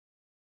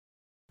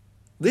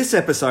This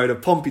episode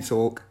of Pompey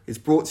Talk is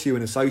brought to you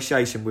in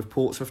association with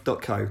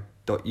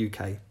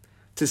portsmouth.co.uk.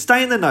 To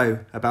stay in the know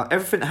about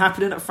everything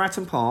happening at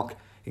Fratton Park,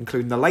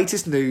 including the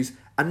latest news,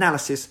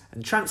 analysis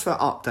and transfer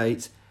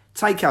updates,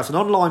 take out an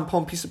online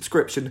Pompey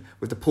subscription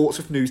with the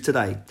Portsmouth News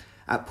today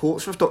at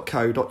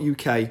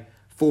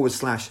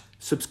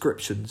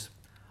portsmouth.co.uk/subscriptions.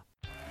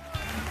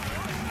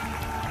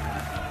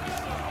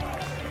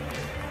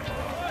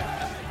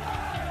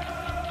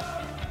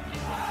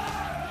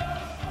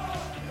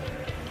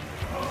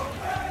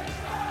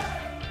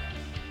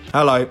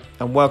 Hello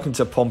and welcome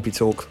to Pompey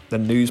Talk, the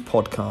news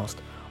podcast.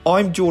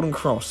 I'm Jordan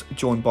Cross,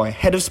 joined by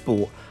Head of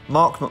Sport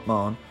Mark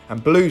McMahon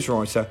and Blues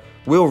writer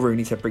Will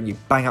Rooney to bring you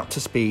bang up to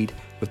speed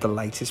with the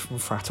latest from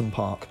Fratton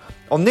Park.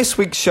 On this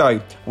week's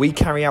show, we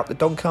carry out the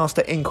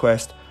Doncaster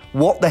inquest,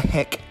 what the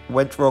heck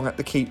went wrong at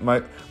the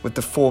Keepmoat with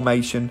the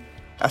formation,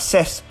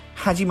 assess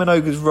Haji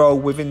Minogue's role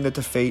within the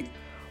defeat,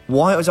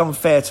 why it was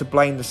unfair to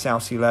blame the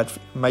Southsea lad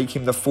for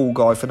making the fall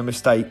guy for the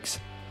mistakes,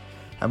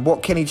 and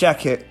what Kenny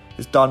Jackett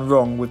has done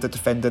wrong with the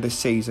defender this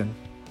season.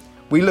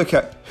 We look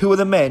at who are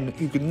the men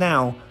who can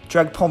now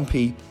drag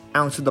Pompey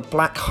out of the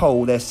black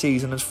hole their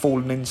season has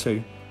fallen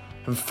into,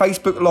 and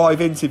Facebook Live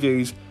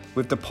interviews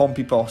with the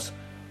Pompey boss.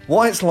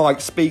 What it's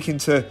like speaking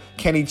to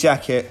Kenny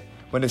Jackett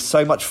when there's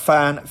so much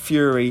fan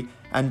fury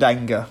and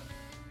anger.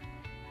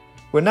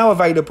 We're now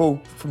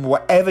available from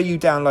wherever you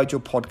download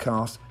your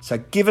podcast, so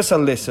give us a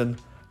listen,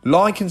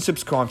 like and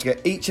subscribe to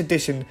get each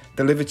edition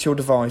delivered to your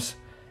device,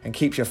 and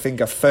keep your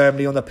finger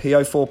firmly on the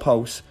PO4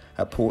 pulse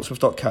at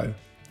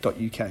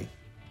portsmouth.co.uk.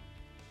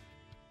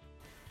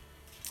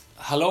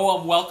 Hello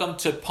and welcome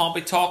to Pompey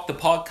Talk, the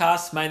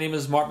podcast. My name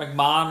is Mark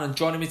McMahon, and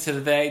joining me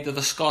today to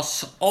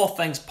discuss all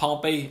things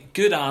Pompey,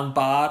 good and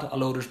bad,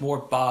 although there's more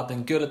bad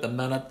than good at the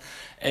minute,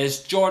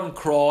 is Jordan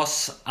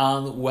Cross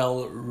and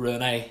Will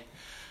Rooney.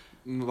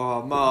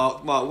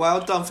 Mark, well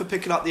done for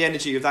picking up the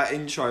energy of that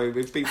intro.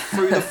 We've been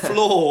through the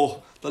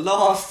floor. The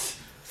last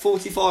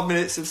 45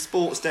 minutes of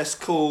sports desk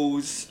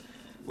calls.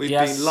 We've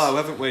been low,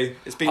 haven't we?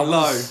 It's been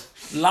low.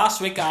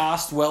 Last week I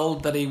asked Will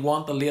did he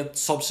want a late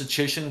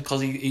substitution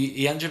because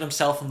he injured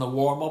himself in the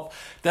warm-up.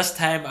 This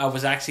time I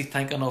was actually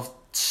thinking of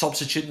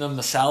substituting him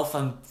myself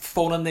and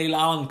phoning Neil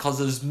Allen because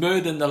his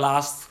mood in the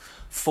last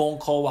phone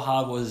call we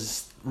had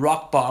was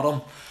rock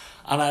bottom.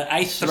 And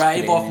I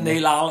thrive off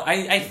Neil Allen.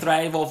 I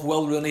thrive off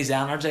Will Rooney's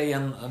energy,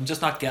 and I'm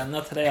just not getting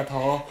it today at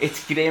all.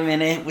 It's grim,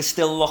 innit? We're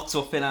still locked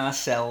up in our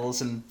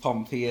cells, and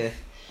Pompey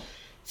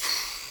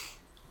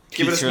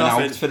Give us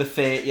nothing out for the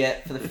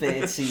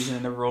third season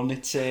in a run.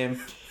 It's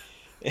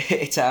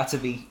hard to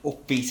be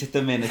upbeat at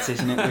the minute,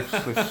 isn't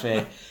it?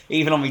 With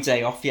even on my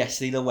day off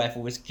yesterday, the weather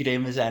was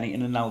grim as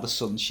anything, and now the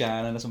sun's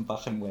shining as I'm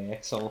back in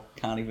work, so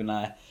can't even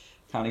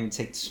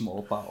take the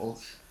small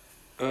battles.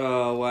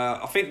 Oh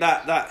wow! I think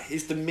that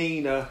his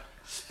demeanour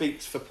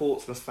speaks for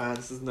Portsmouth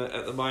fans, doesn't it,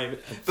 at the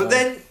moment? But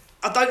then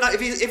I don't know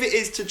if it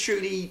is to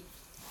truly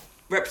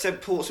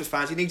represent Portsmouth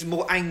fans. He needs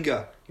more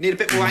anger. You need a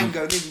bit more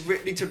anger. You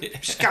need to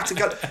scatter.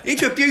 You need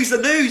to abuse the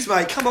news,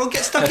 mate. Come on,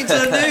 get stuck into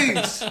the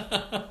news.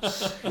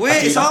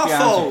 It's our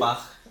fault.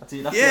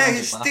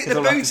 Yeah, stick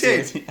the boot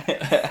in.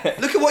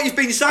 Look at what you've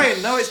been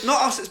saying. No, it's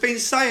not us that's been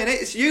saying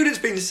it. It's you that's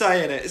been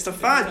saying it. It's the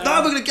fans. Yeah.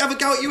 No, we're going to have a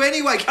go at you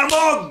anyway. Come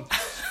on.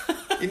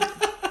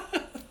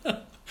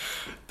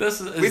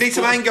 We need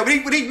some anger. We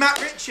need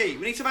Matt Ritchie.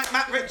 We need to make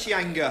Matt Ritchie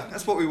anger.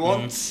 That's what we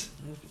want.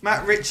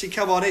 Matt Ritchie,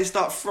 come on in,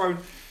 start throwing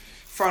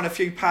a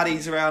few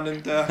paddies around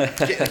and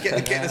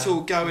getting us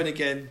all going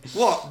again.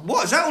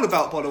 What is that all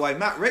about, by the way?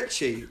 Matt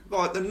Ritchie,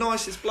 like the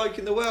nicest bloke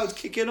in the world,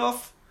 kicking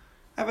off,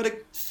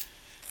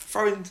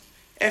 throwing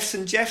F's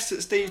and Jeffs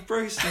at Steve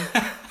Bruce. And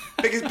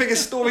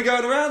biggest story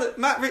going around.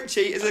 Matt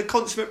Ritchie is a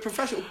consummate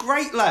professional.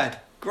 Great lad.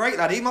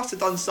 He must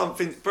have done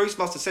something. Bruce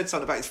must have said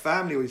something about his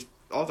family or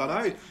I don't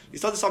know.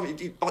 He's done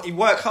something. He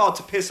worked hard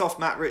to piss off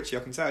Matt Ritchie,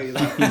 I can tell you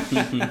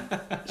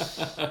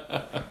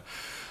that.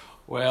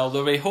 Well,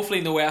 there'll be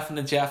hopefully no effing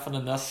and jeffing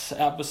in this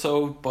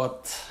episode,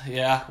 but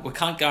yeah, we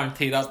can't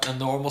guarantee that in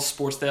normal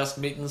sports desk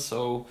meetings,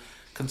 so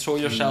control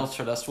yourselves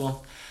for this one.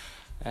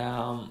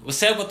 We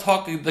said we'll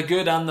talk the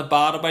good and the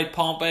bad about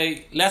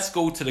Pompey. Let's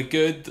go to the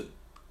good.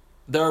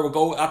 There we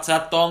go, that's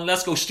that done.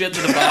 Let's go straight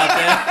to the bad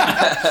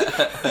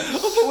then.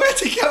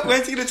 But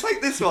where's he going to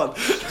take this one?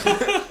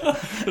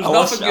 There's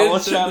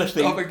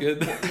nothing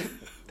good. I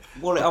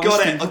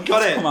got it.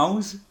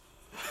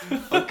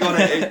 I got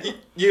it.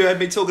 You heard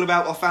me talking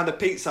about I found a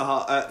Pizza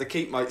Hut at the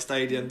Keepmoat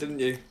Stadium, didn't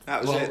you?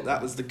 That was it.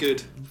 That was the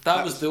good.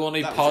 That was the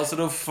only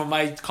positive from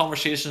my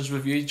conversations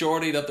with you,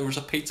 Geordie, that there was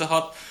a Pizza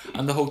Hut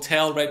and the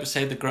hotel right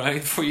beside the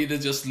ground for you to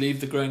just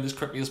leave the ground as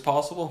quickly as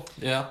possible.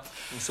 Yeah.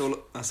 That's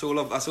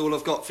all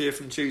I've got for you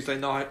from Tuesday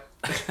night.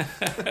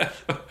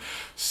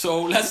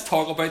 So let's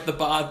talk about the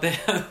bad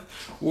then.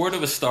 Where do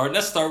we start?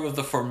 Let's start with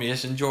the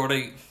formation,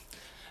 Geordie.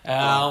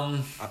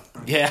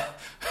 Yeah.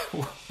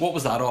 What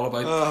was that all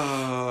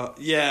about?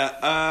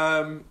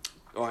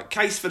 Right,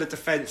 case for the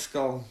defence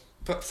goal.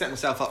 Setting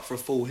myself up for a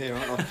fall here,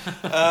 aren't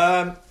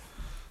I?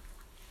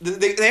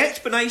 The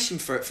explanation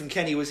for it from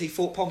Kenny was he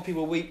thought Pompey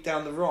were weak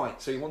down the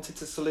right, so he wanted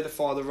to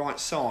solidify the right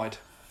side.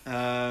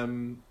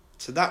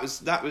 So that was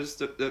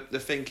the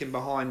thinking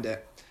behind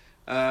it.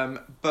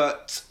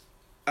 But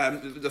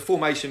the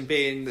formation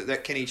being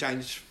that Kenny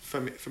changed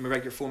from a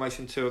regular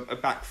formation to a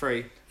back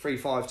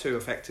 3-5-2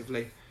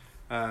 effectively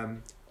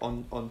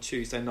on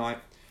Tuesday night,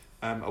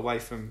 away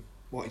from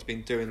what he's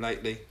been doing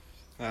lately.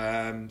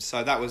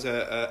 So that was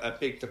a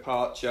big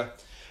departure.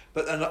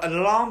 But an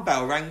alarm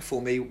bell rang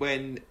for me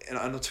when, and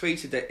I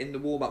tweeted it in the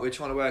warm-up, we were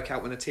trying to work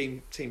out when the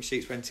team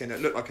sheets went in, it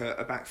looked like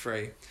a back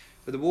 3.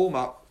 But the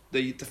warm-up,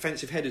 the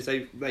defensive headers,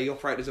 they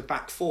operate as a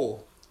back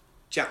 4.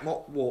 Jack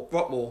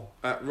Rottmore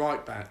at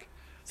right back.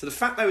 So the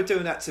fact they were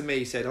doing that to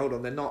me said, hold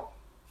on, they're not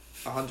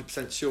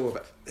 100% sure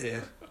about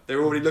here.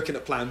 They're already looking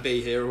at plan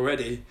B here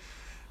already.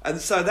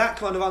 And so that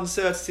kind of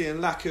uncertainty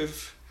and lack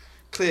of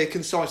clear,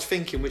 concise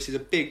thinking, which is a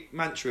big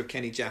mantra of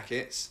Kenny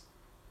Jackett's,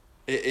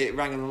 it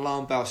rang an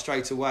alarm bell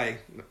straight away.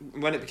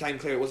 When it became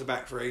clear it was a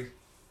back 3,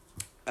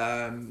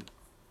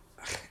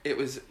 it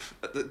was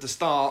at the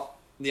start,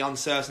 the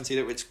uncertainty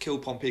that which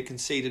Kilpompey had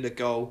conceded a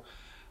goal.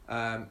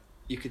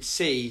 You could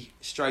see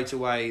straight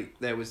away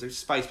there was a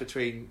space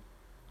between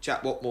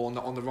Jack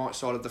Watmore on the right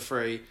side of the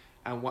 3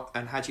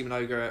 and Haji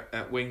Minoga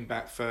at wing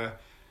back for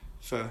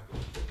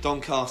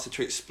Doncaster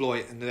to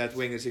exploit, and they had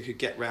wingers who could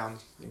get round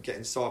and get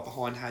inside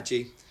behind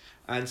Haji.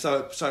 And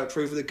so it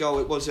proved with the goal.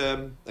 It was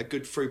a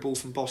good through ball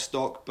from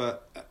Bostock,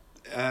 but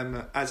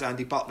as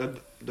Andy Butler,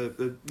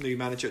 the new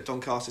manager at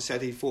Doncaster,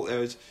 said, he thought there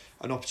was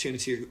an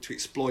opportunity to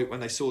exploit when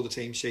they saw the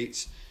team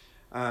sheets,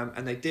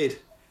 and they did.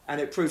 And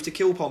it proved to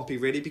kill Pompey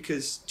really,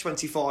 because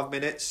 25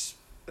 minutes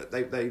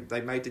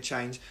they made the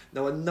change.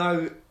 There were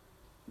no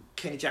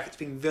Kenny Jackett's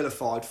being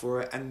vilified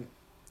for it, and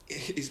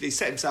he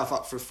set himself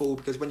up for a fall,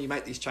 because when you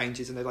make these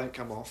changes and they don't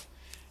come off,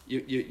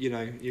 you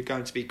know you're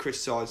going to be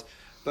criticised.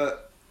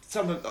 But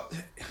some of the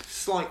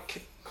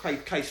slight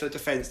case for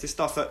defence, this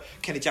stuff that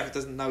Kenny Jackett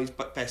doesn't know his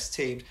best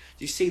teams.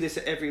 You see this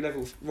at every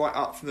level, right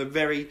up from the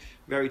very,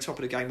 very top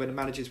of the game, when the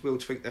managers will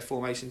tweak their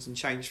formations and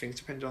change things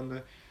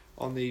depending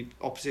on the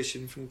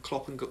opposition, from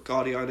Klopp and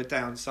Guardiola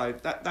down. So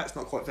that's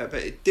not quite fair,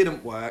 but it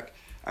didn't work,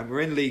 and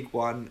we're in League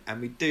One,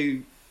 and we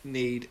do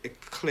need a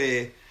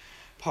clear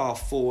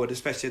path forward,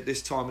 especially at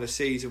this time of the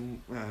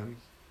season,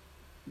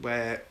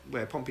 where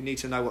Pompey need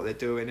to know what they're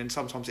doing, and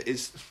sometimes it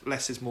is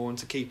less is more, and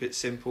to keep it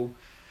simple.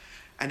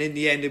 And in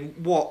the end, in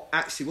what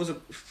actually was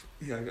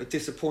a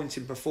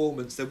disappointing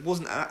performance, there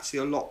wasn't actually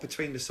a lot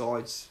between the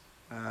sides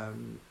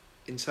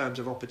in terms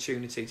of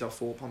opportunities. I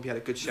thought Pompey had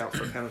a good shout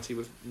for a penalty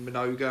with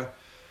Minoga,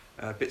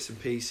 bits and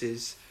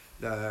pieces,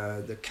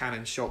 the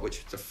cannon shot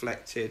which was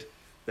deflected.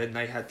 Then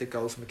they had the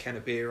goal from McKenna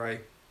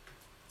Bire,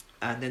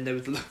 and then there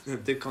was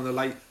the kind of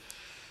late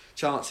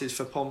chances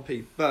for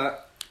Pompey.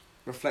 But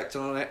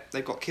reflecting on it,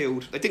 they got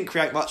killed. They didn't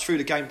create much through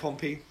the game,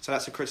 Pompey, so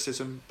that's a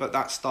criticism. But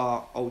that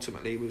start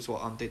ultimately was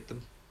what undid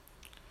them.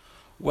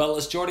 Well,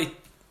 as Jordy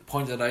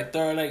pointed out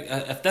there,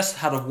 if this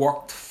had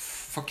worked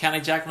for Kenny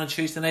Jackett on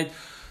Tuesday night,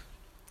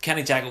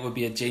 Kenny Jackett would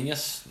be a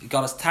genius. He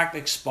got his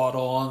tactics spot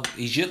on.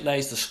 He's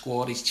utilised the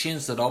squad. He's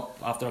changed it up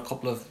after a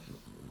couple of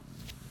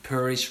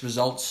poorish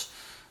results.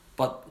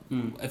 But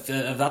if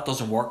that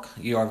doesn't work,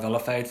 you are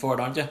vilified for it,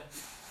 aren't you?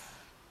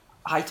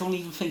 I don't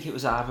even think it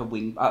was either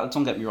wing.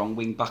 Don't get me wrong,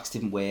 wing backs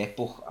didn't work,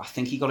 but I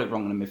think he got it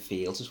wrong in the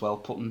midfield as well,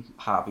 putting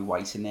Harvey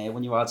White in there.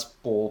 When you had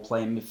ball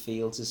playing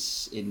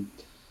midfielders in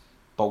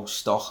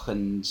Bostock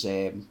and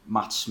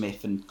Matt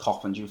Smith and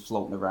Coppinger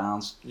floating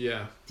around,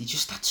 yeah, they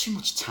just had too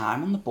much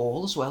time on the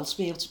ball as well to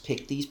be able to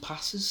pick these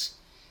passes.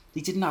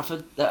 They didn't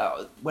have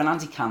when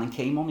Andy Cannon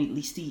came on, at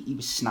least he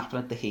was snapping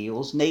at the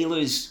heels.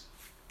 Naylor's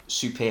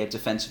superb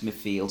defensive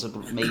midfielder,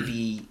 but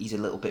maybe he's a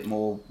little bit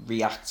more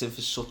reactive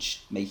as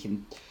such,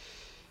 making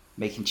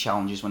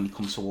challenges when they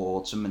come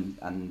towards him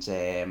and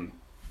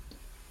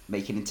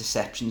making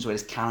interceptions,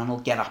 whereas Cannon will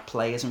get at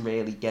players and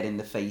really get in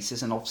the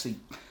faces. And obviously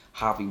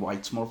Harvey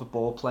White's more of a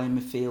ball playing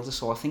midfielder,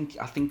 so I think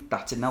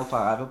that didn't help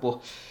either.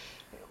 But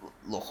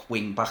look,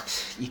 wing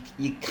backs,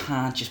 you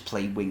can't just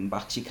play wing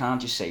backs. You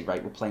can't just say,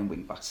 right, we're playing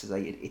wing backs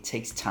today. It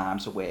takes time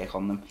to work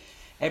on them.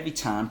 Every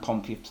time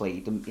Pompey have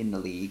played them in the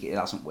league, it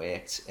hasn't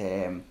worked.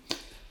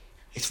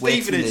 It's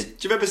Stevenage. Do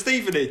you remember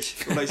Stevenage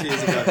all those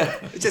years ago?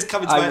 It's just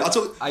coming to me.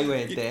 I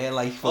weren't there.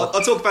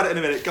 I'll talk about it in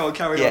a minute. Go on,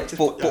 carry on.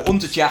 But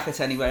under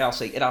Jackett anyway, I'll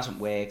say it hasn't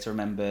worked. I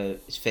remember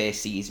his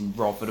first season,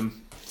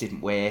 Rotherham,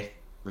 didn't work.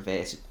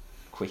 Reverted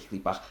quickly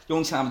back. The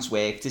only time it's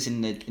worked is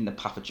in the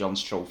Papa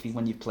John's Trophy,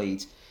 when you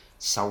played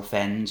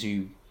Southend,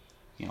 who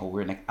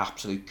were in an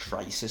absolute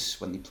crisis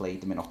when they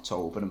played them in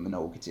October, and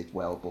Minoga did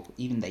well. But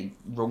even they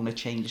run a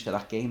change for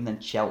that game.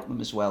 Then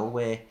Cheltenham as well,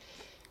 where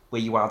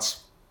you had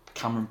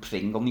Cameron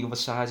Pring on the other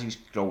side, who's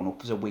grown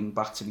up as a wing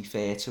back, to be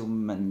fair to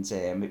him, and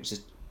it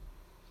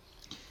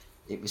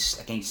was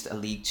against a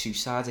League Two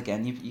side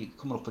again. You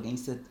come up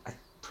against a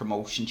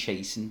promotion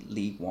chasing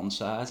League One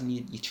side, and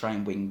you try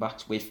and wing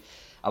backs with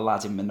a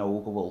lad in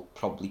Minoga will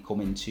probably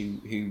come into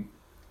who,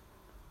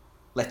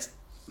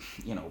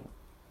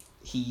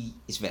 he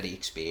is very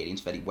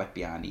experienced, very wet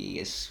behind the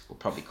ears. We'll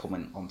probably come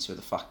in onto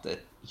the fact that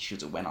he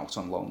should have went out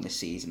on loan this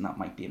season. That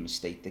might be a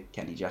mistake that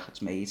Kenny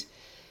Jackett's made.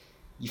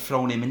 you've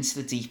thrown him into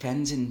the deep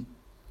end in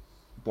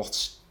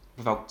what's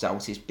without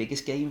doubt his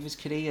biggest game of his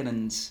career,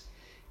 and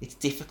it's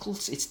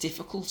difficult. It's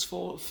difficult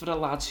for a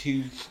lad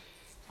who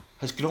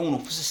has grown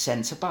up as a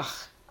centre back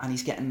and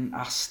he's getting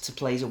asked to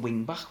play as a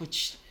wing back,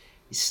 which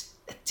is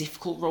a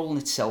difficult role in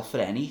itself for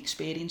any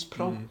experienced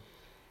pro.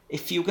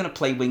 If you're going to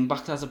play wing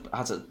back, has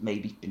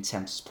maybe been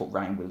tempted to put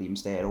Ryan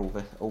Williams there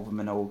over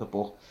Minoga,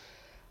 but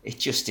it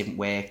just didn't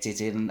work,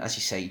 did it? And as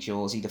you say,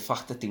 Josie, the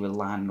fact that they were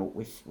lining up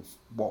with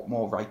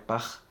Watmore right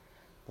back,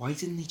 why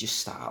didn't he just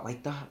start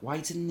like that? Why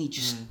didn't he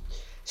just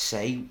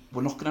say,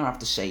 we're not going to have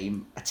the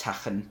same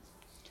attacking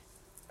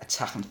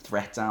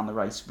threat down the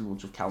right we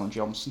would with Callum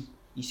Johnson?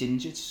 He's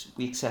injured,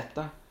 we accept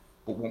that.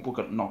 But what we're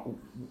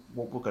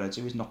going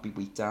to do is not be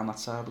weak down that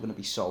side. We're going to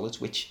be solid,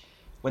 which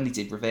when they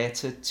did revert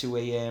to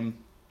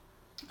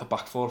a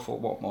back four, I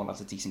thought Watmore had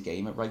a decent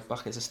game at right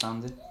back as a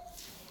stand-in.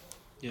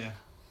 Yeah.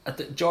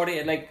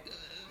 Jordy,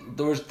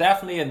 there was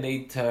definitely a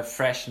need to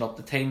freshen up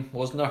the team,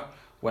 wasn't there?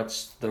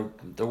 Which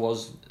there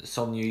was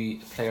some new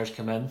players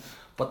come in,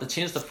 but they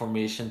changed the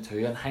formation too.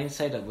 In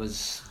hindsight, it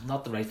was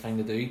not the right thing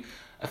to do.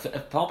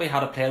 If Pompey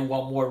had to play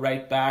one more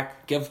right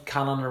back, give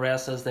Cannon a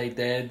rest as they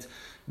did,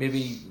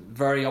 maybe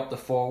vary up the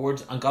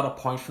forwards and got a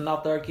point from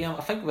that there game,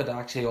 I think it would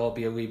actually all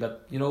be a wee bit,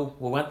 we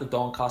went to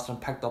Doncaster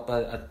and picked up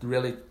a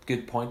really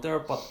good point there,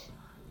 but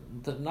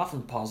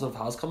nothing positive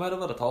has come out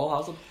of it at all,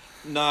 has it?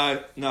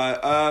 No.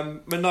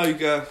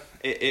 Minoga,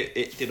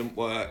 it didn't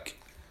work.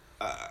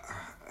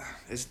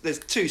 There's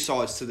two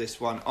sides to this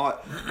one.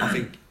 I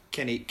think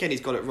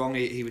Kenny's got it wrong.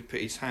 He would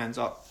put his hands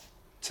up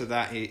to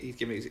that. He's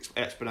given his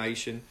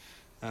explanation.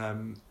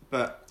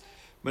 But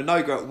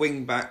Minoga at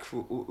wing back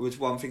was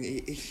one thing.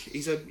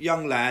 He's a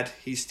young lad.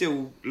 He's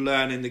still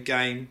learning the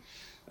game.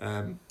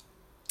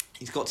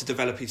 He's got to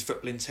develop his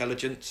football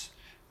intelligence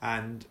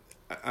and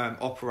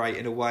operate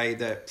in a way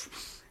that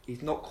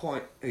he's not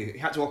quite. He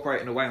had to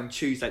operate in a way on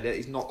Tuesday that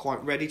he's not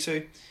quite ready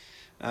to.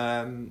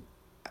 There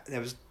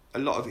was a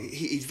lot of.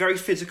 He's very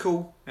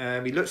physical.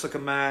 He looks like a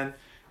man.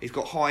 He's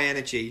got high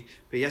energy,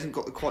 but he hasn't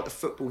got quite the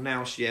football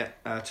nous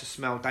yet to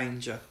smell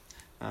danger.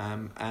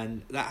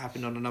 And that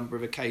happened on a number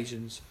of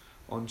occasions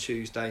on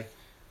Tuesday,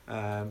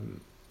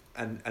 and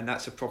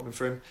that's a problem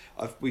for him.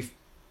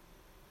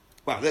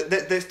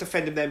 Let's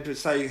defend him then. But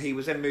say he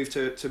was then moved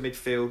to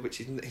midfield, which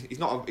he's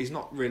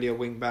not really a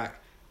wing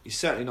back. He's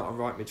certainly not a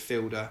right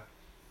midfielder.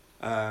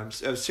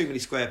 So there was too many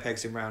square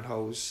pegs in round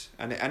holes,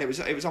 and it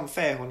was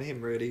unfair on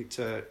him really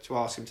to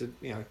ask him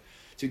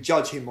to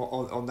judge him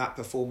on that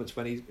performance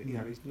when he's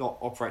not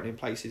operating in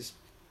places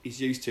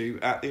he's used to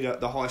at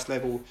the highest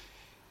level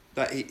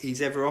that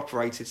he's ever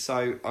operated.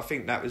 So I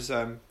think that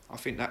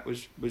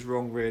was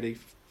wrong really,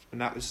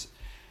 and that was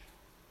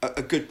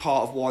a good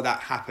part of why that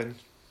happened.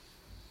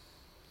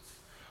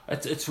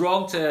 It's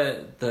wrong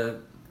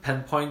to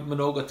pinpoint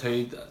Minoga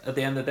too. At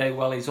the end of the day,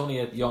 well, he's only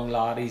a young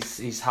lad.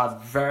 He's had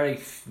very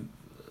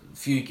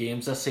few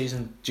games this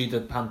season due to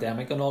the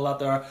pandemic and all that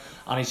there,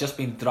 and he's just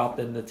been dropped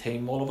in the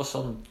team all of a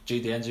sudden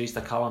due to injuries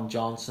to Callum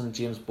Johnson,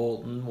 James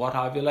Bolton, what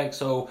have you.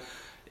 So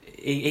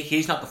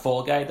he's not the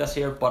fall guy this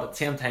year, but at the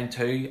same time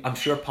too, I'm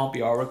sure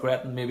Pompey are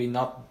regretting maybe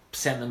not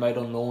sending him out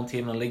on loan to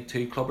even a League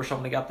 2 club or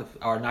something like that,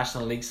 our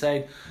National League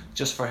side,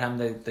 just for him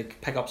to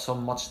pick up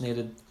some much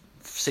needed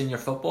senior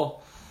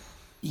football.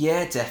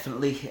 Yeah,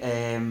 definitely.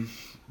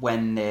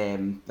 When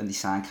they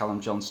signed Callum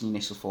Johnson, you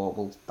initially thought,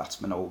 well, that's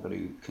Minoga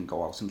who can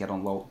go out and get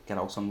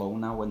out on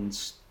loan now and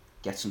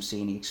get some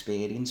senior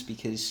experience,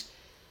 because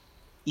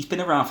he's been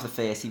around for the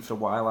first team for a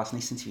while,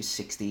 hasn't he, since he was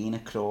 16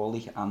 at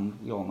Crawley, and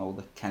we all know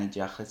that Kenny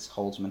Jackett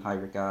holds him in high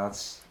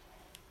regards.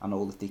 I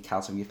know that the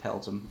academy have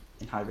held him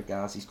in high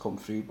regards, he's come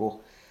through, but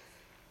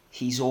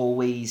he's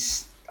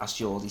always, as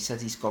Geordie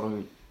said, he's got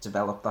to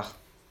develop that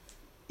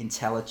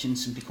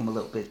intelligence and become a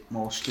little bit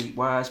more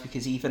streetwise,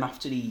 because even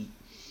after he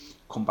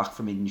come back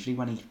from injury,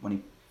 when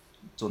he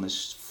done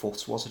his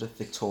foot, was it a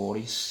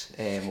Victorious,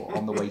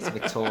 on the way to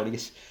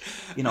Victorious,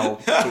 it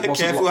wasn't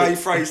careful how you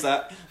phrase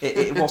that.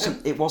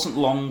 it wasn't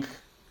long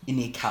in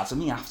the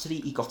academy after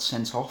he got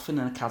sent off in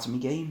an academy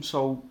game,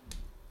 so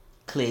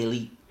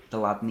clearly the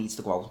lad needs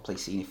to go out and play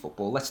senior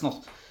football. Let's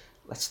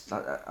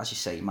as you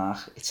say,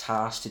 Mark, it's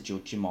harsh to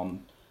judge him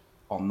on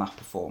that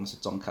performance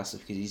at Doncaster,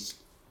 because he's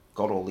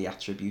got all the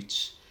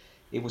attributes.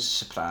 It was a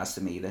surprise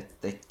to me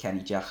that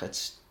Kenny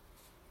Jackett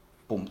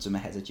bumped him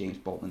ahead of James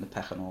Bolton in the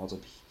pecking order,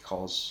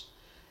 because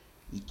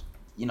if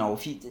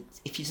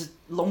you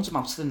loaned him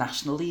out to the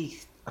National League,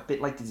 a bit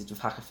like they did with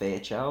Hacker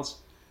Fairchild,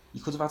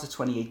 you could have had a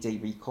 28-day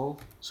recall.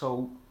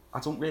 So I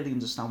don't really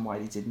understand why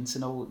they didn't.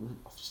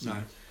 Obviously, no.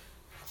 I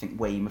think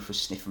Weymouth was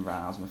sniffing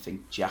around, and I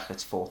think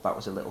Jackett thought that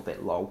was a little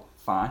bit low.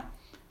 Fine,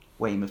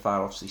 Weymouth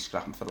are obviously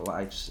scrapping for their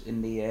lives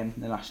in the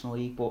National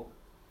League, but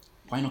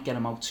why not get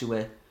him out to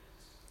a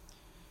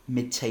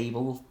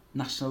mid-table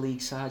National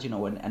League side,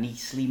 and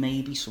Eastleigh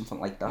maybe, something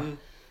like that,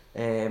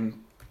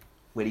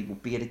 where he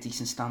would be at a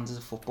decent standard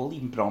of football,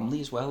 even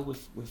Bromley as well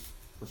with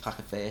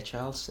Hacker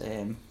Fairchild.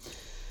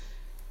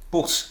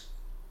 But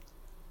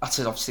that's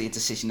obviously a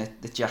decision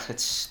that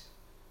Jackett's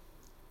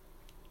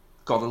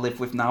got to live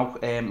with now.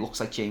 Looks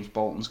like James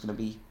Bolton's going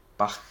to be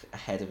back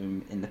ahead of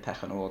him in the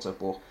pecking order.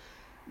 But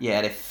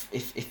yeah,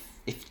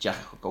 if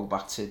Jack could go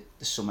back to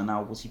the summer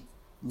now, would he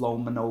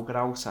loan Minogue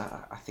out?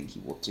 I think he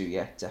would do.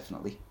 Yeah,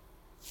 definitely.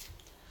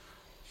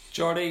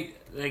 Jordy,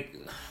 like,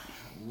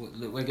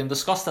 we can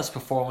discuss this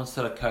performance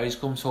till the cows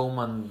comes home,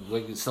 and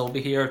we can still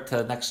be here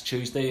to next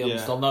Tuesday. I'm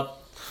still not.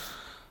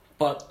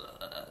 But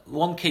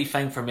one key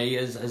thing for me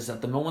is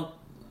at the moment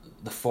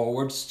the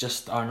forwards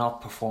just are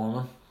not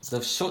performing.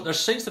 There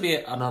seems to be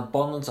an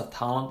abundance of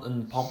talent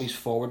in Pompey's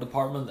forward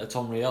department. It's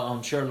unreal.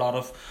 I'm sure a lot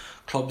of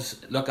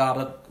clubs look at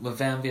it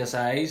with envious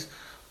eyes,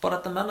 but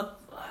at the minute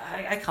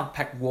I can't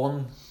pick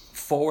one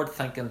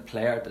forward-thinking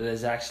player that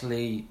is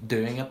actually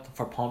doing it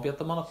for Pompey at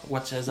the minute,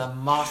 which is a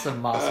massive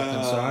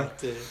concern.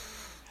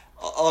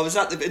 I was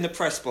in the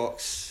press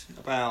box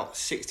about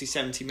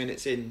 60-70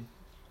 minutes in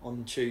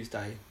on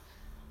Tuesday,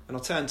 and I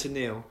turned to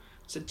Neil.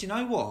 I said, "Do you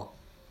know what?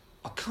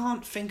 I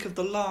can't think of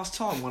the last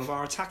time one of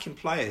our attacking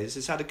players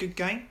has had a good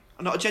game."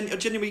 And I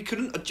genuinely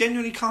couldn't. I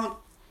genuinely can't.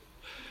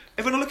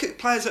 When I look at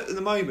players at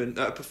the moment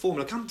that are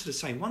performing, I come to the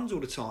same ones all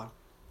the time.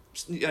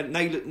 And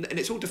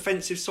it's all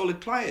defensive, solid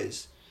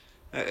players.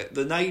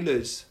 The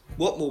Nailers,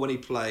 Watmore when he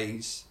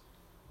plays.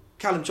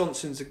 Callum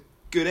Johnson's a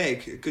good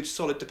egg, a good,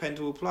 solid,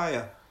 dependable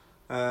player.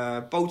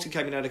 Bolton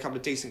came in and had a couple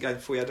of decent games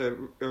before he had a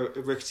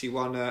rickety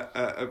one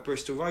at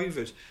Bristol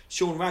Rovers.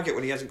 Sean Raggett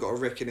when he hasn't got a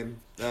rick in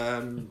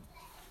him.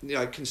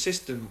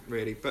 Consistent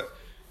really, but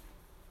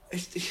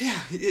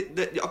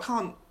I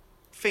can't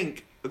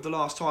think of the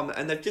last time,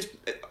 and they've just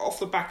off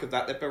the back of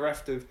that they're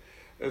bereft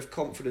of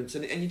confidence,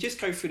 and you just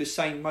go through the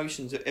same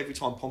motions every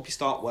time. Pompey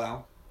start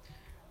well.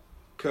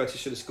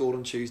 Curtis should have scored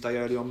on Tuesday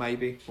early on,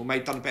 maybe, or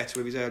done better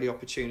with his early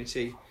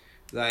opportunity.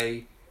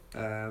 They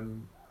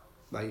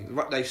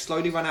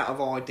slowly run out of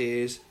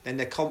ideas, then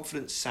their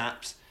confidence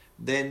saps,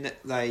 then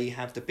they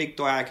have the big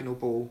diagonal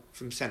ball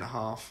from centre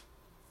half,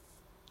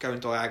 go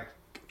and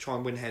try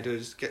and win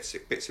headers, get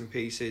bits and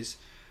pieces,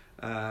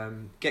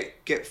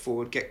 get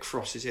forward, get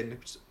crosses in.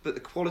 But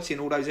the quality in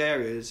all those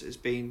areas has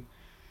been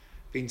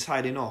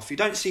tailing off. You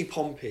don't see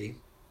Pompey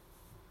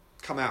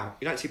come out.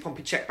 You don't see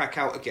Pompey check back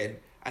out again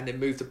and then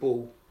move the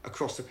ball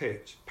across the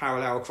pitch,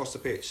 parallel across the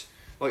pitch,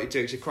 like you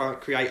do to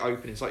create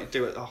openings, like you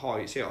do at a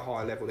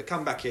higher level. They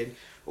come back in,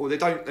 or they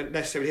don't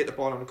necessarily hit the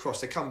ball on the cross.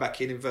 They come back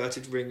in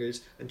inverted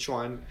ringers and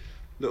try and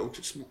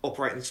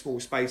operate in small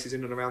spaces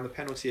in and around the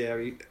penalty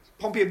area.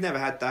 Pompey have never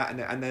had that,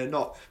 and they're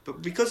not.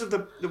 But because of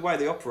the way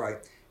they operate,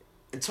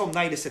 and Tom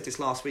Naylor said this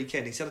last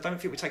weekend, he said, "I don't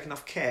think we take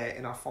enough care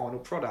in our final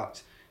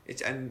product."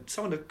 And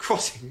some of the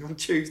crossing on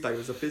Tuesday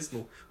was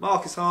abysmal.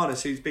 Marcus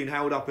Harness, who's been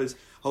held up as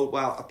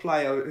a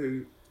player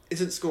who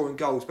isn't scoring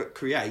goals but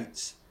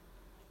creates,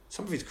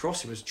 some of his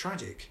crossing was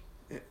tragic,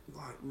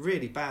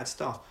 really bad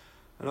stuff.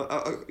 And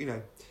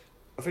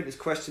I think there's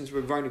questions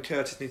where Ronan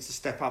Curtis needs to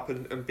step up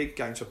and big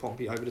games for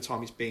Pompey over the time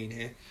he's been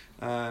here.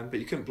 But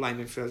you couldn't blame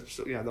him for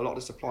the lot of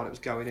the supply that was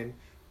going in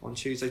on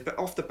Tuesdays. But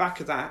off the back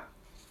of that,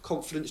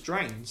 confidence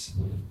drains.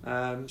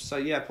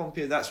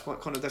 Pompey, that's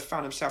what kind of they've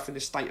found themselves in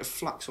this state of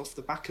flux off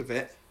the back of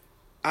it.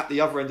 At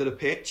the other end of the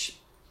pitch,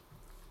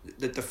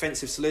 the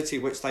defensive solidity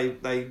which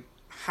they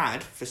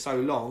had for so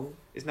long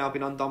is now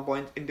been undone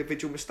by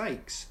individual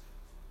mistakes.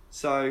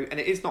 And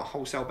it is not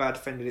wholesale bad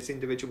defending, it's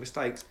individual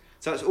mistakes.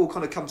 So it's all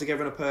kind of come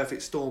together in a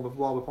perfect storm of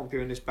why we're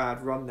Pompey in this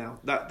bad run now.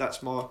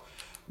 That's my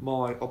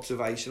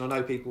observation. I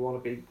know people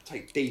want to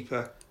take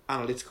deeper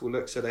analytical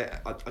looks at it.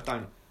 I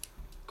don't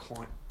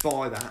quite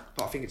buy that,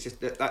 but I think it's just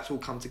that's all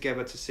come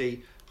together to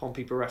see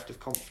Pompey bereft of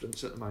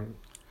confidence at the moment.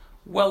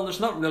 Well, there's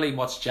not really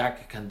much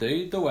Jack can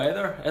do though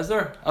either, is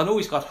there? I know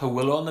he's got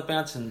Hawilla on the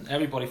bench, and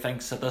everybody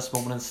thinks at this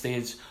moment in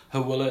stage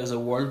Hawilla is a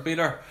world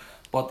beater,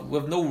 but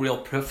we've no real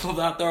proof of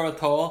that there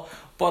at all.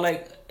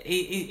 But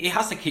he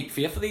has to keep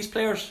faith for these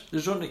players.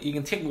 You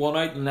can take one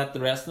out and let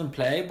the rest of them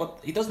play, but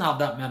he doesn't have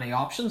that many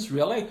options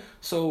really.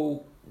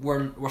 So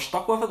we're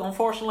stuck with it,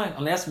 unfortunately,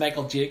 unless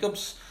Michael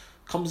Jacobs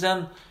comes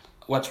in,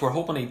 which we're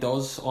hoping he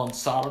does on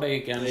Saturday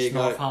against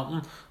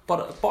Northampton.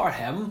 But bar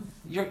him,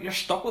 you're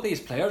stuck with these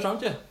players,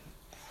 aren't you?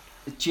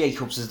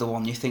 Jacobs is the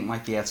one you think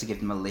might be able to give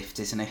them a lift,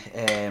 isn't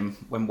it?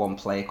 When one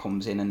player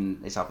comes in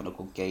and is having a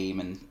good game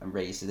and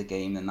raises the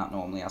game, then that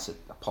normally has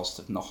a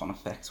positive knock-on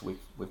effect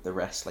with the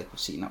rest. Like we've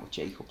seen that with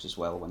Jacobs as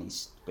well when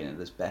he's been at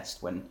his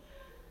best. When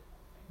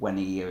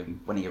he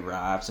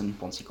arrives and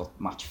once he got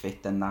match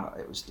fit, then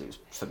it was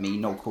for me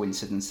no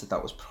coincidence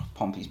that was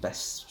Pompey's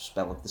best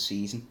spell of the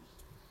season.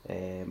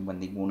 When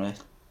they won it,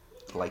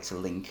 the likes of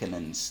Lincoln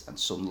and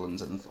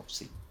Sunderland, and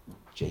obviously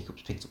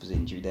Jacobs picked up his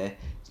injury there.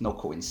 It's no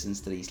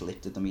coincidence that he's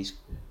lifted them. He's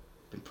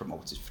been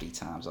promoted 3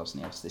 times,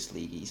 hasn't he, out of this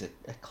league. He's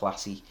a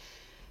classy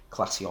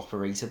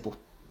operator. But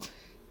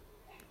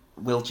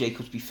will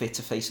Jacobs be fit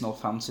to face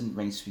Northampton?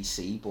 Remains to be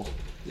seen. But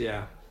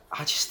yeah,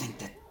 I just think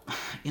that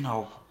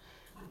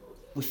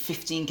with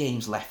 15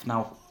 games left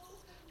now,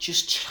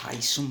 just try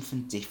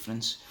something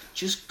different.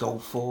 Just go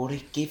for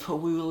it. Give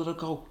Hawula a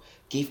go.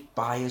 Give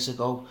Byers a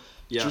go.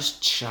 Yeah.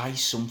 Just try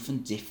something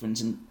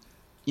different. And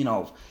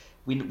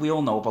we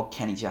all know about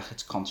Kenny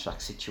Jackett's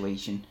contract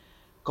situation.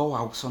 go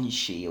out on your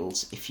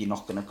shields if you're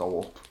not going to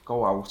go up.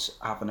 Go out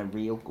having a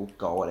real good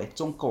go at it.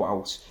 Don't go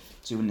out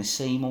doing the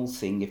same old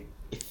thing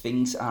if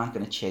things aren't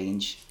going to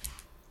change.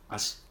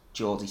 As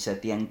Geordie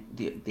said, the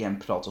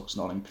end product's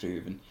not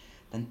improving.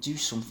 Then do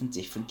something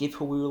different. Give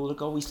Hull a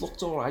go. He's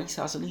looked all right,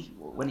 hasn't he?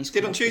 When he's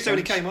did on Tuesday when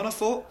he came on, I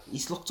thought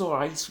he's looked all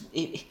right.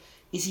 Is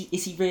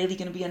he really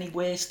going to be any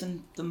worse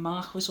than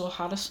Marquis or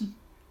Harrison?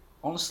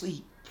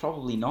 Honestly,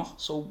 probably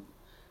not. So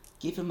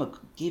give him a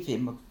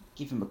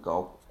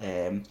go.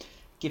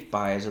 Give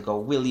Byers a go.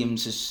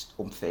 Williams has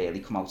unfairly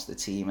come out of the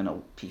team. I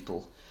know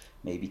people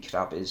maybe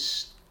crab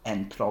his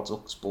end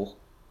products, but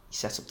he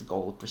set up the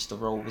goal at Bristol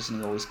Rovers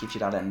and he always gives you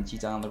that energy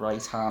down the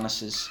right.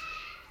 Harness is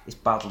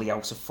badly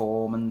out of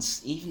form, and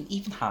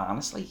even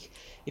Harness, like,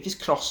 if his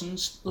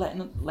crossing's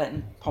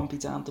letting Pompey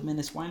down the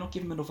minutes, why not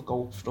give him another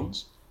goal up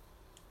front?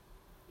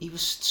 He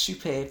was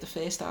superb the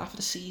first half of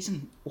the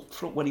season up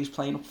front when he was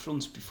playing up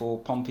front before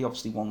Pompey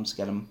obviously wanted to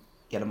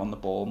get him on the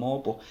ball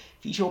more. But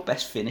if he's your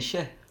best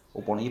finisher,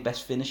 or one of your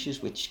best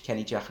finishers, which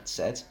Kenny Jack had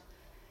said,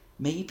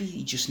 maybe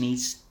he just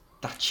needs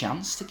that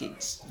chance to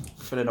get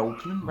for an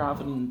opening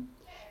rather than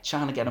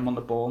trying to get him on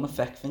the ball and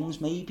affect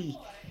things. Maybe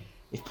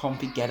if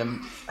Pompey get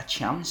him a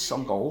chance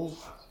on goal,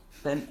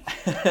 then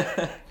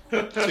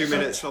 2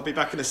 minutes, I'll be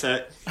back in a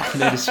sec. The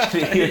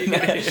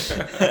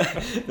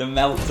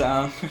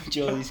meltdown from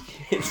Jolly's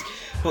kids.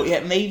 But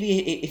yeah,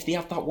 maybe if they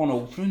have that one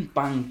opening,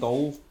 bang,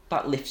 goal,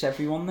 that lifts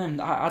everyone. Then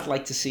I'd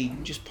like to see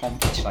just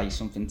Pompey try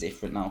something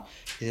different now.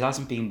 It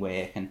hasn't been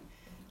working.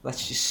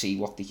 Let's just see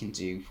what they can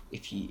do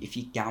if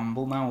you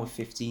gamble now with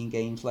 15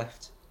 games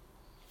left.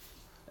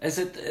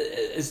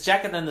 Is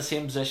Jackett in the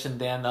same position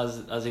then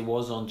as he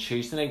was on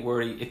Tuesday night,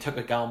 where he took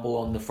a gamble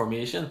on the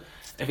formation?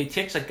 If he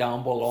takes a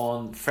gamble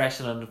on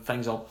freshening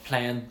things up,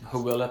 playing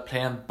Huwila,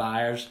 playing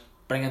Byers,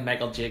 bringing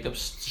Michael Jacobs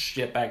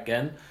straight back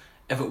in,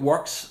 if it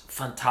works,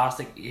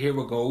 fantastic, here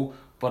we go.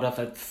 But if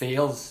it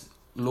fails,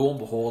 lo and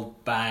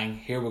behold, bang,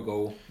 here we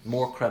go,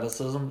 more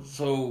criticism.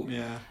 So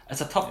yeah,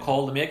 it's a tough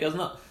call to make, isn't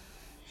it?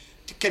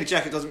 Kenny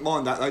Jackett doesn't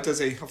mind that though, does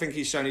he? I think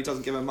he's shown he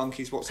doesn't give a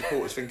monkey's what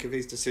supporters think of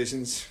his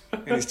decisions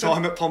in his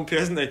time at Pompey,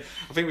 hasn't he?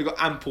 I think we've got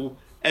ample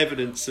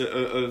evidence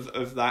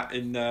of that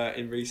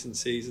in recent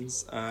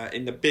seasons,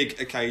 in the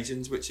big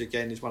occasions, which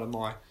again is one of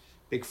my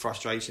big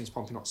frustrations.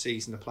 Pompey not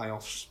seizing the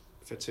playoffs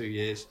for 2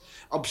 years.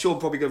 I'm sure I'm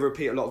probably going to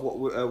repeat a lot of what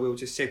Will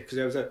just said, because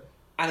there was a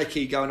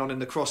anarchy going on in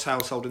the Cross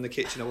household in the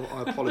kitchen.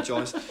 I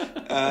apologise.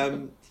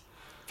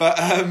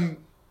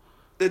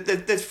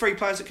 There's 3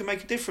 players that can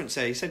make a difference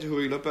there. He said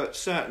Huwila, but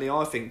certainly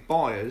I think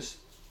Byers.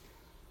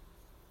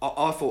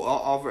 I thought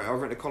I've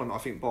written a column. I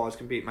think Byers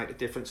can make the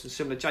difference, and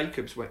similar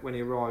Jacobs when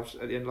he arrives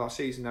at the end of last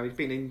season. Now he's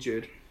been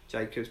injured,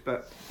 Jacobs,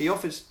 but he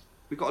offers.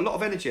 We've got a lot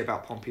of energy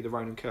about Pompey, the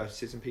Ronan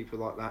Curtises and people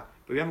like that,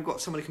 but we haven't got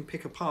someone who can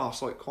pick a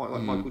pass like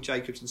Michael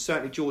Jacobs and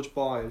certainly George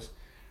Byers.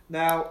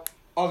 Now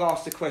I've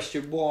asked the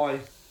question why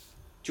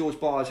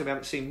George Byers. If we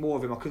haven't seen more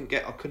of him, I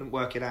couldn't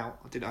work it out.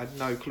 I had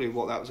no clue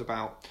what that was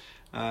about.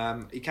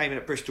 He came in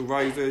at Bristol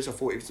Rovers. I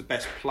thought he was the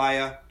best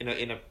player in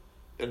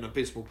an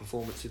abysmal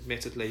performance,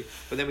 admittedly.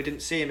 But then we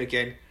didn't see him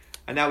again,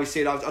 and now we see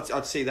it.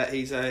 I'd see that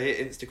he's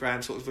hit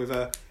Instagram sort of with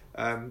a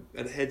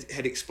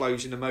head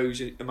explosion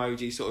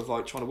emoji, sort of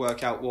like trying to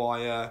work out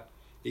why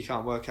he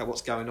can't work out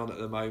what's going on at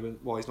the moment,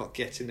 why he's not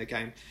getting the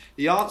game.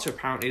 The answer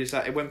apparently is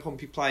that when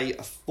Pompey play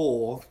a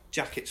 4,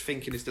 Jackett's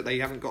thinking is that they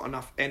haven't got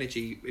enough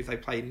energy if they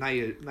play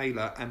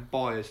Naylor and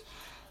Byers.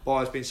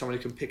 Byers being someone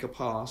who can pick a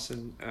pass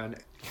and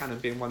Cannon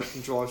being one that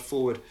can drive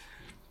forward.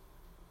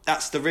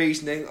 That's the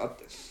reasoning. I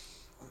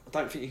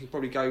don't think you can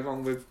probably go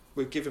wrong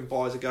with giving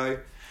Byers a go.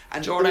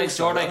 And Jordy,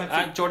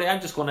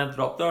 I'm just going to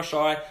interrupt there,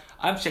 sorry.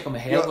 I'm shaking my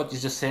head at what you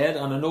just said,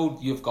 and I know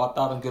you've got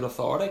that on good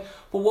authority,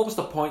 but what was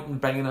the point in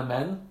bringing him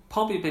in?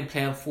 Pompey have been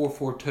playing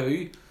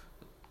 4-4-2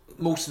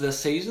 most of this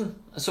season,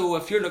 so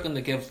if you're looking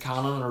to give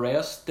Cannon a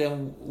rest,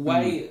 then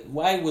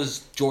why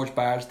was George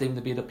Byers deemed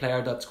to be the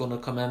player that's going to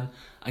come in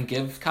and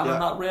give Cannon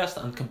that rest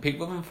and compete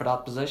with him for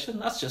that position?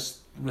 That's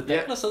just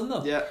ridiculous, isn't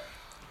it? Yeah.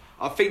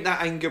 I think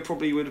that anger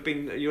probably would have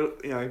been,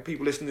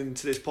 people listening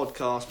to this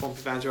podcast,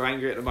 Pompey fans who are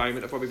angry at the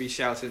moment, will probably be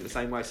shouting in the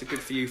same way. So good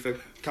for you for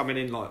coming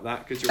in like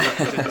that, because you're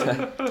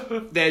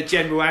representing their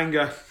general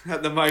anger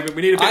at the moment.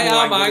 We need a bit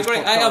more anger.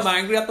 I am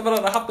angry at the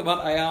minute. I have to admit,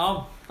 I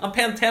am. I'm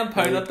paying £10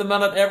 at the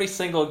minute every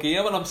single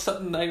game, and I'm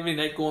sitting every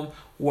night going,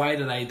 why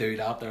did I do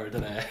that there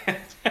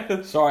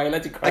today? Sorry, I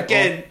let you crack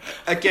Again,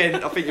 I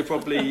think you're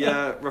probably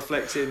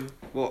reflecting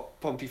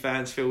what Pompey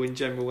fans feel in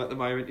general at the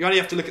moment. You only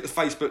have to look at the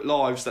Facebook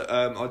Lives that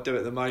I do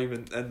at the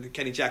moment, and the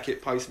Kenny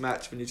Jackett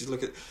post-match, when you just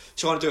look at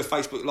trying to do a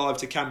Facebook Live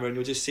to camera, and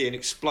you're just seeing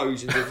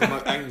explosions of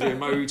angry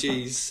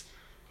emojis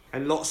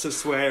and lots of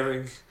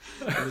swearing,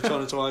 and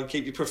you're trying to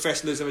keep your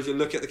professionalism as you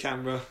look at the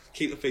camera,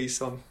 keep the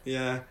peace on,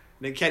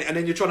 And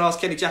then you're trying to ask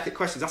Kenny Jackett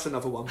questions. That's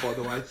another one, by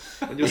the way.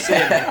 And you're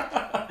seeing it.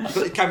 You've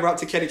got your camera up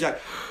to Kenny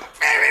Jackett.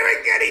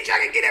 Kenny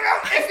Jackett, get him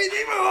out!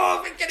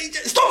 Kenny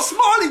Jackett. Stop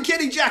smiling,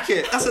 Kenny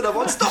Jackett. That's another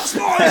one. Stop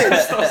smiling.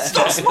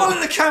 Stop smiling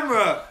at the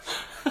camera.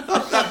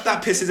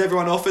 that pisses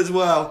everyone off as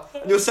well.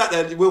 And you're sat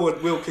there, and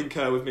Will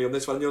concur with me on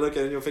this one. And you're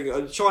looking and you're thinking,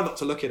 and try not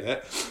to look at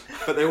it,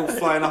 but they're all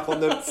flying up on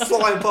them,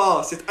 flying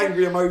past, just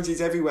angry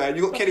emojis everywhere. And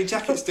you've got Kenny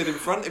Jackett stood in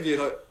front of you,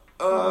 like,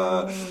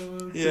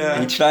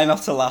 yeah. You try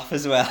not to laugh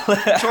as well.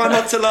 Try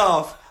not to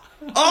laugh.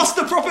 Ask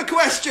the proper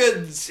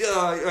questions.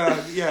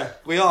 Yeah,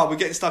 we are. We're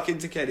getting stuck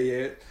into Kenny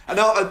here,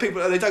 and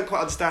people they don't quite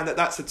understand that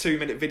that's a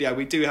 2-minute video.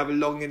 We do have a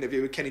long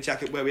interview with Kenny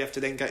Jackett where we have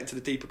to then get into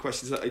the deeper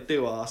questions that they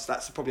do ask.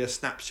 That's probably a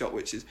snapshot,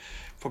 which is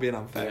probably an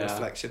unfair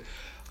reflection.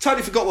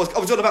 Totally forgot what I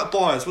was on about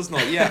buyers, wasn't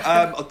I?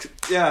 Yeah,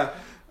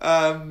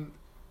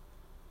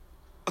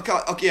 I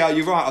can't. Yeah,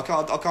 you're right. I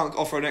can't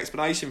offer an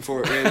explanation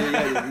for it really.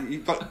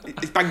 Yeah,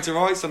 he's banged to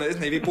rights on it,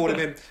 isn't he? If he brought him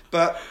in,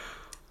 but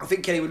I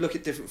think Kenny would look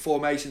at different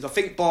formations. I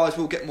think Byers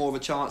will get more of a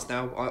chance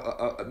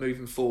now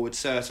moving forward,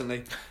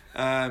 certainly.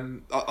 I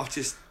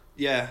just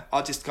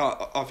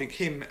can't. I think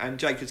him and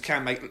Jacobs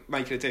can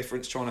make a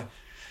difference, trying to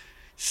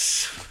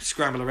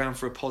scramble around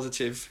for a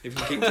positive if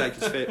you keep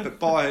Jacobs fit. But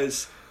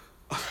Byers,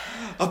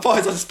 I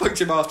spoke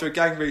to him after a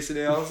game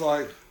recently. I was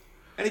like,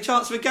 any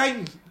chance of a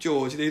game,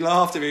 George? And he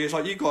laughed at me. He's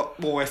like, you got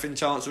more effing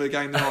chance of a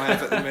game than I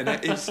have at the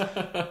minute.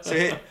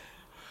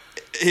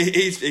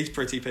 He's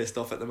pretty pissed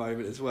off at the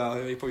moment as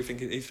well. He's probably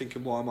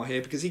thinking, why am I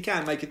here? Because he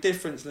can make a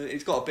difference, and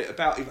he's got a bit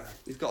about him.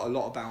 He's got a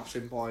lot about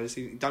him.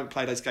 He don't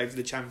play those games of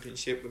the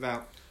Championship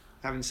without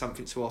having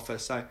something to offer.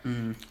 So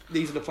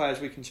these are the players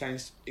we can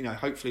change.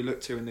 Hopefully look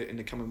to in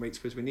the coming weeks,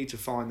 because we need to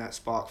find that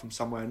spark from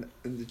somewhere.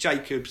 And the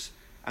Jacobs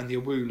and the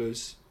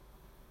Awulas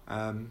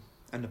and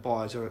the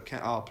Byers are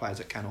players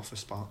that can offer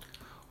spark.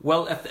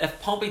 Well,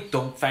 if Pompey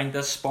don't find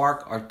this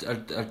spark or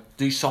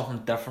do something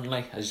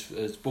differently, as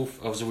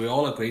we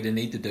all agree they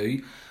need to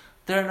do,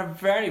 they're in a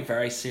very,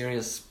 very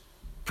serious,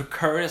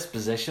 precarious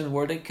position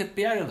where they could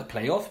be out of the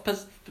playoff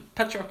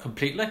picture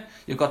completely.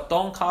 You've got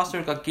Doncaster,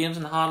 you've got games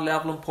in hand,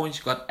 leveling points,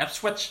 you've got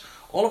Ipswich.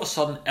 All of a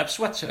sudden,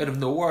 Ipswich, out of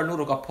nowhere, I know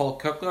they've got Paul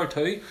Cook there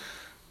too,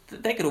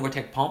 they could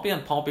overtake Pompey,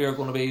 and Pompey are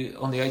going to be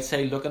on the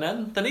outside looking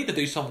in. They need to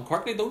do something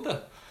quickly, don't they?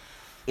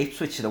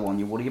 Ipswich are the one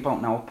you worry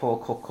about now. Paul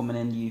Cook coming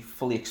in, you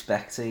fully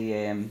expect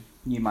a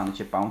new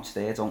manager bounce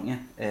there, don't you?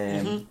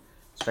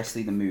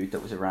 Especially the mood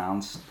that was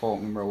around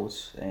Portman Road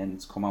and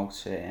it's come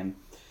out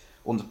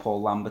under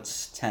Paul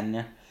Lambert's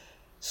tenure.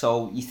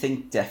 So you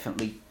think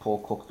definitely Paul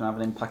Cook can have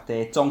an impact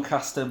there.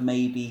 Doncaster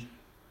maybe.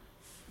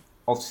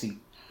 Obviously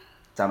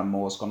Darren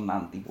Moore's gone and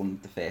Andy won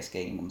the first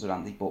game under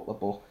Andy Butler,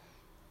 but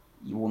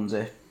you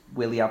wonder,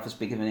 will he have as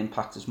big of an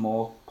impact as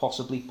Moore?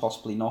 Possibly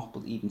not,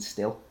 but even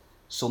still.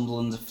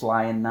 Sunderland are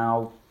flying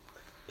now.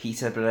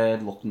 Peterborough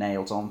look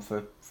nailed on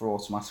for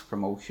automatic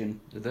promotion.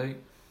 Do they?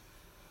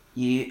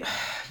 You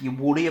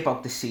worry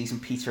about this season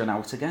petering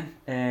out again.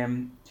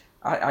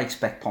 I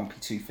expect Pompey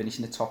to finish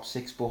in the top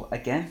 6, but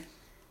again,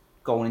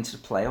 going into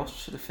the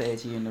playoffs for the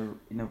third year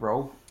in a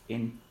row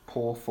in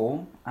poor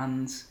form,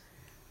 and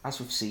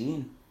as we've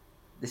seen,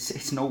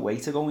 it's no way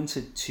to go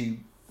into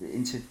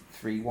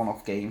 3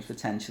 one-off games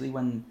potentially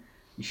when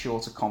you're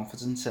short of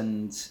confidence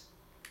and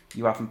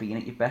you haven't been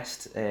at your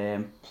best.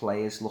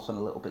 Players looking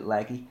a little bit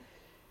leggy.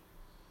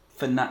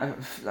 For now,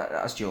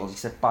 as Georgie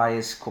said,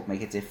 Byers could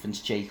make a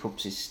difference.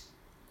 Jacobs is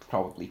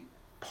probably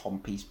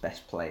Pompey's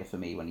best player for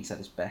me when he's at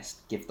his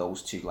best. Give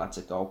those 2 lads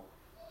a go.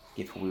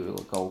 Give Will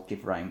a go.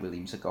 Give Ryan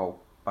Williams a go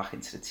back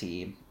into the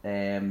team.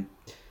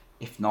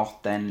 If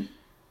not, then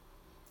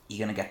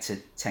you're going to get to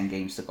 10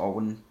 games to go,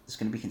 and there's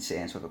going to be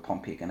concerns whether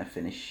Pompey are going to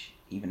finish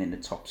even in the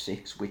top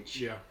 6,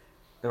 which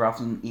there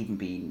haven't even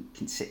been.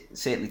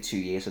 Certainly 2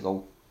 years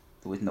ago,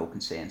 there was no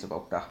concerns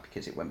about that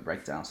because it went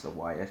right down to the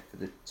wire for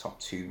the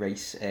top 2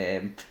 race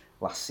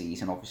last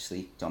season.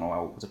 Obviously, don't know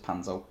how it would have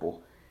panned out, but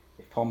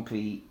if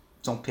Pompey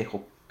don't pick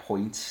up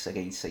points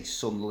against, say,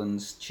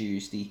 Sunderland's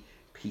Tuesday,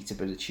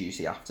 Peterborough the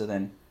Tuesday after,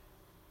 then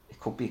it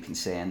could be a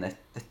concern that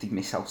they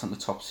miss out on the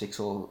top 6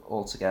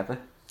 altogether.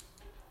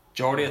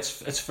 Jordy,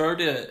 it's fair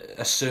to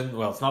assume,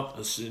 well, it's not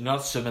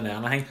assuming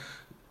anything.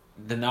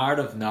 The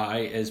narrative now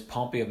is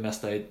Pompey have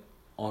missed out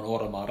on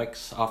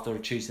automatics after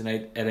Tuesday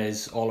night. It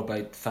is all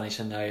about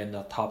finishing now in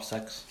the top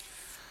 6.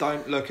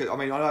 Don't look at. I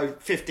mean, I know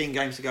 15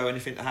 games to go,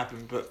 anything to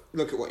happen, but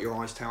look at what your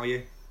eyes tell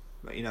you.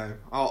 I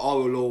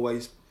will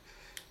always,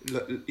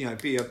 be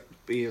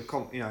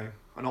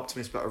an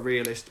optimist but a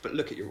realist. But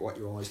look at what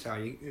your eyes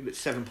tell you.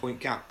 7-point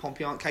gap.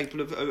 Pompey aren't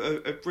capable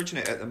of bridging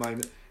it at the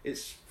moment.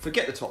 It's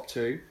forget the top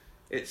 2.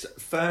 It's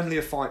firmly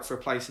a fight for a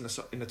place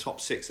in the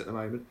top 6 at the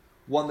moment.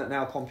 One that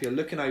now Pompey are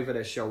looking over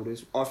their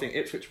shoulders. I think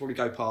Ipswich will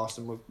probably go past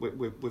them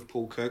with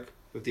Paul Cook,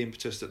 with the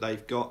impetus that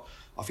they've got.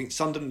 I think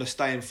Sunderland will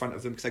stay in front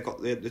of them because they've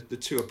got the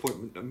 2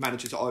 appointment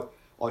managers that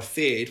I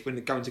feared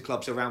when going to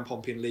clubs around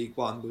Pompey in League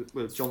One,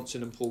 with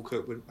Johnson and Paul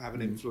Cook would have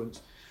an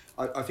influence.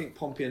 I think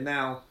Pompey are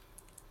now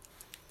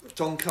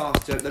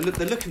Doncaster. They're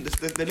looking at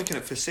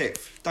for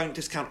 6th. Don't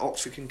discount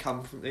Oxford can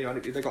come from.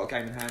 They've got a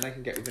game in hand. They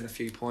can get within a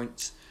few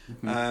points.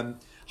 Mm-hmm.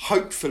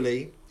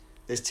 Hopefully,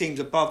 there's teams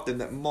above them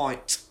that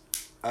might.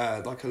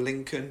 Like a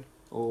Lincoln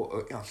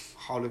or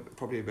Hull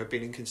probably have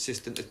been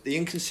inconsistent. The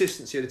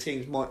inconsistency of the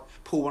teams might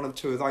pull 1 or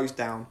 2 of those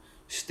down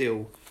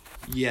still.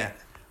 Yeah,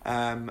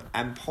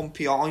 And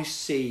Pompey, I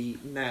see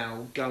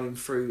now going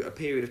through a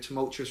period of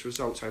tumultuous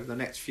results over the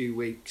next few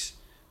weeks.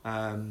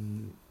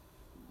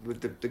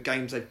 With the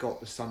games they've got,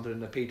 the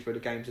Sunderland, the Peterborough, the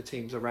games, the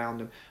teams around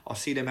them, I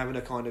see them having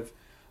a kind of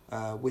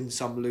win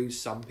some, lose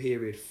some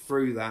period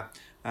through that.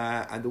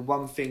 And the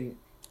one thing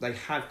they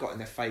have got in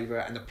their favour,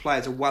 and the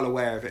players are well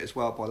aware of it as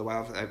well, by the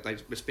way, they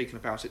were speaking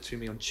about it to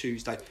me on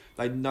Tuesday,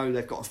 they know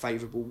they've got a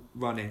favourable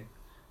run-in.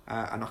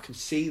 And I can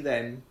see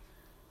them,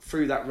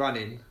 through that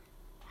run-in,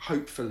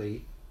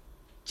 hopefully,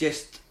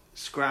 just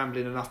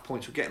scrambling enough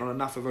points or getting on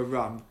enough of a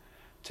run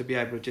to be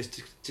able to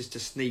just to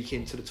sneak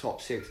into the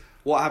top 6.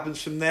 What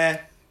happens from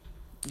there?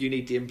 You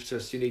need the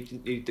impetus, you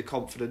need the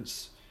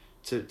confidence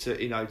to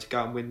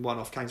go and win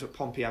one-off games. But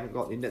Pompey haven't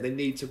got it. They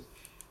need to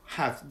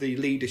have the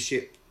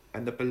leadership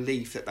and the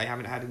belief that they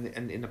haven't had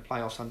in the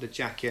playoffs under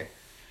Jackett.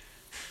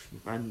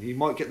 And you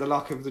might get the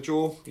luck of the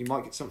draw, you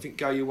might get something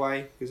go your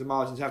way, because the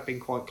margins have been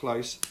quite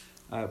close.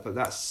 But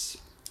that's,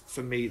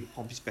 for me,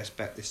 Pompey's best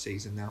bet this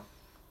season now.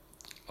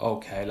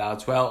 Okay,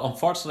 lads. Well,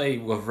 unfortunately,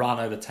 we've run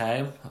out of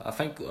time. I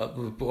think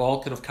we all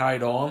could have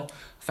carried on.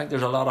 I think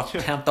there's a lot of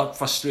pent-up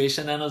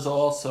frustration in us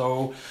all.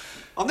 So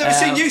I've never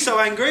seen you so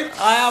angry.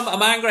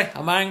 I'm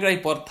angry,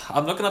 but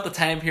I'm looking at the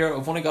time here.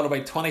 I've only got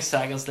about 20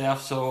 seconds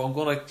left, so I'm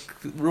going to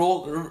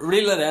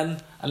reel it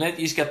in and let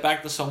you get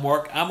back to some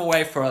work. I'm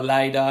away for a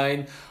lie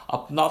down.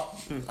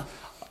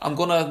 I'm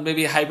going to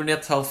maybe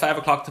hibernate till 5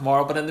 o'clock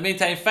tomorrow. But in the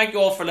meantime, thank you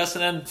all for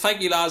listening.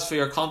 Thank you, lads, for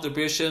your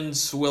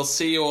contributions. We'll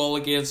see you all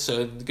again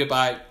soon.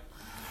 Goodbye.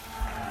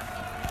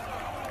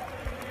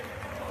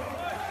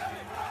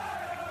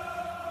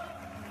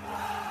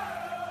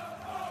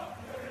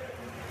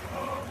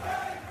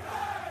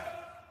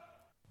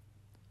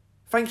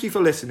 Thank you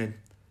for listening.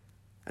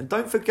 And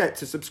don't forget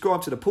to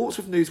subscribe to the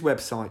Portsmouth News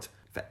website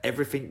for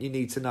everything you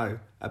need to know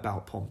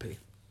about Pompey.